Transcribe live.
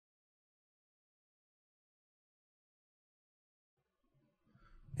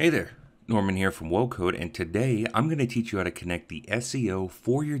Hey there, Norman here from WoCode, and today I'm going to teach you how to connect the SEO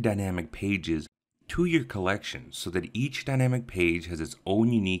for your dynamic pages to your collection so that each dynamic page has its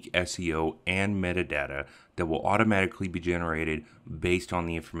own unique SEO and metadata that will automatically be generated based on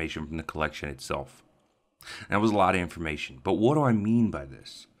the information from the collection itself. And that was a lot of information, but what do I mean by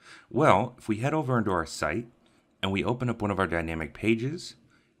this? Well, if we head over into our site and we open up one of our dynamic pages,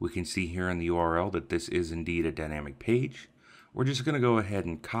 we can see here in the URL that this is indeed a dynamic page. We're just going to go ahead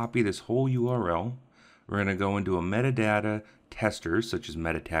and copy this whole URL. We're going to go into a metadata tester such as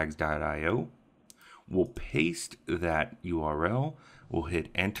metatags.io. We'll paste that URL. We'll hit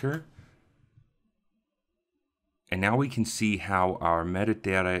enter. And now we can see how our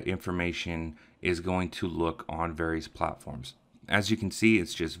metadata information is going to look on various platforms. As you can see,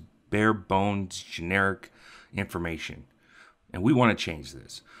 it's just bare bones, generic information. And we want to change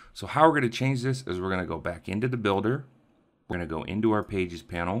this. So how we're going to change this is we're going to go back into the builder. We're going to go into our pages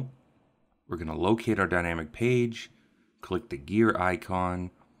panel. We're going to locate our dynamic page, click the gear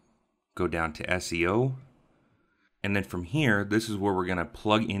icon, go down to SEO. And then from here, this is where we're going to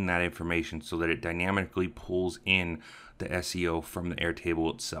plug in that information so that it dynamically pulls in the SEO from the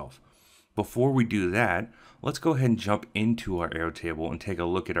Airtable itself. Before we do that, let's go ahead and jump into our Airtable and take a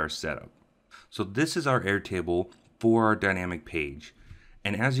look at our setup. So this is our Airtable for our dynamic page.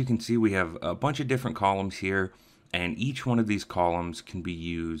 And as you can see, we have a bunch of different columns here, and each one of these columns can be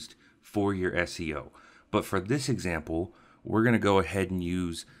used for your SEO. But for this example, we're going to go ahead and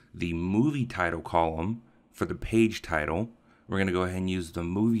use the movie title column for the page title. We're going to go ahead and use the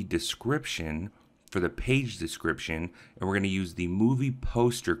movie description for the page description, and we're going to use the movie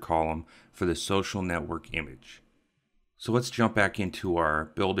poster column for the social network image. So let's jump back into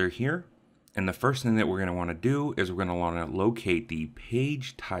our builder here. And the first thing that we're going to want to do is we're going to want to locate the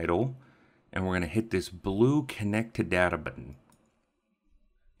page title, and we're going to hit this blue connect to data button.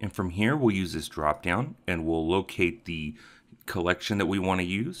 And from here, we'll use this drop down and we'll locate the collection that we want to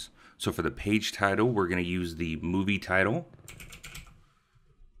use. So for the page title, we're going to use the movie title.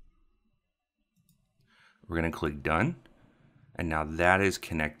 We're going to click done. And now that is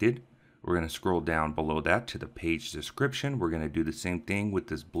connected. We're going to scroll down below that to the page description. We're going to do the same thing with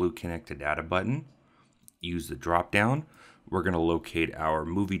this blue connect to data button. Use the drop down. We're going to locate our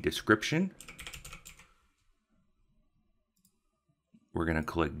movie description. We're going to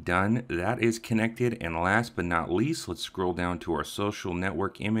click done. That is connected. And last but not least, let's scroll down to our social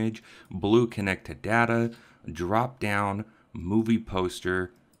network image, blue connect to data, drop down, movie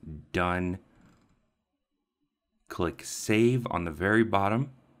poster, done. Click save on the very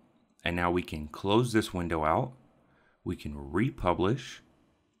bottom. And now we can close this window out. We can republish.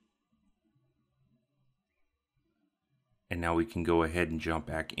 And now we can go ahead and jump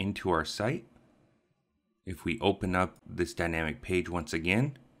back into our site. If we open up this dynamic page once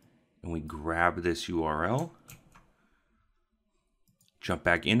again, and we grab this URL, jump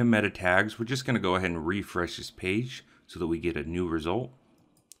back into meta tags, we're just going to go ahead and refresh this page so that we get a new result.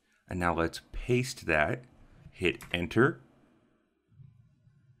 And now let's paste that, hit enter.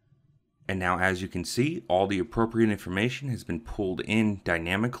 And now as you can see, all the appropriate information has been pulled in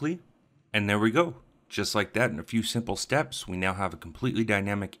dynamically. And there we go. Just like that, in a few simple steps, we now have a completely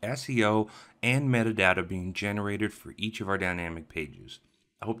dynamic SEO and metadata being generated for each of our dynamic pages.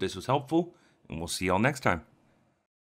 I hope this was helpful, and we'll see y'all next time.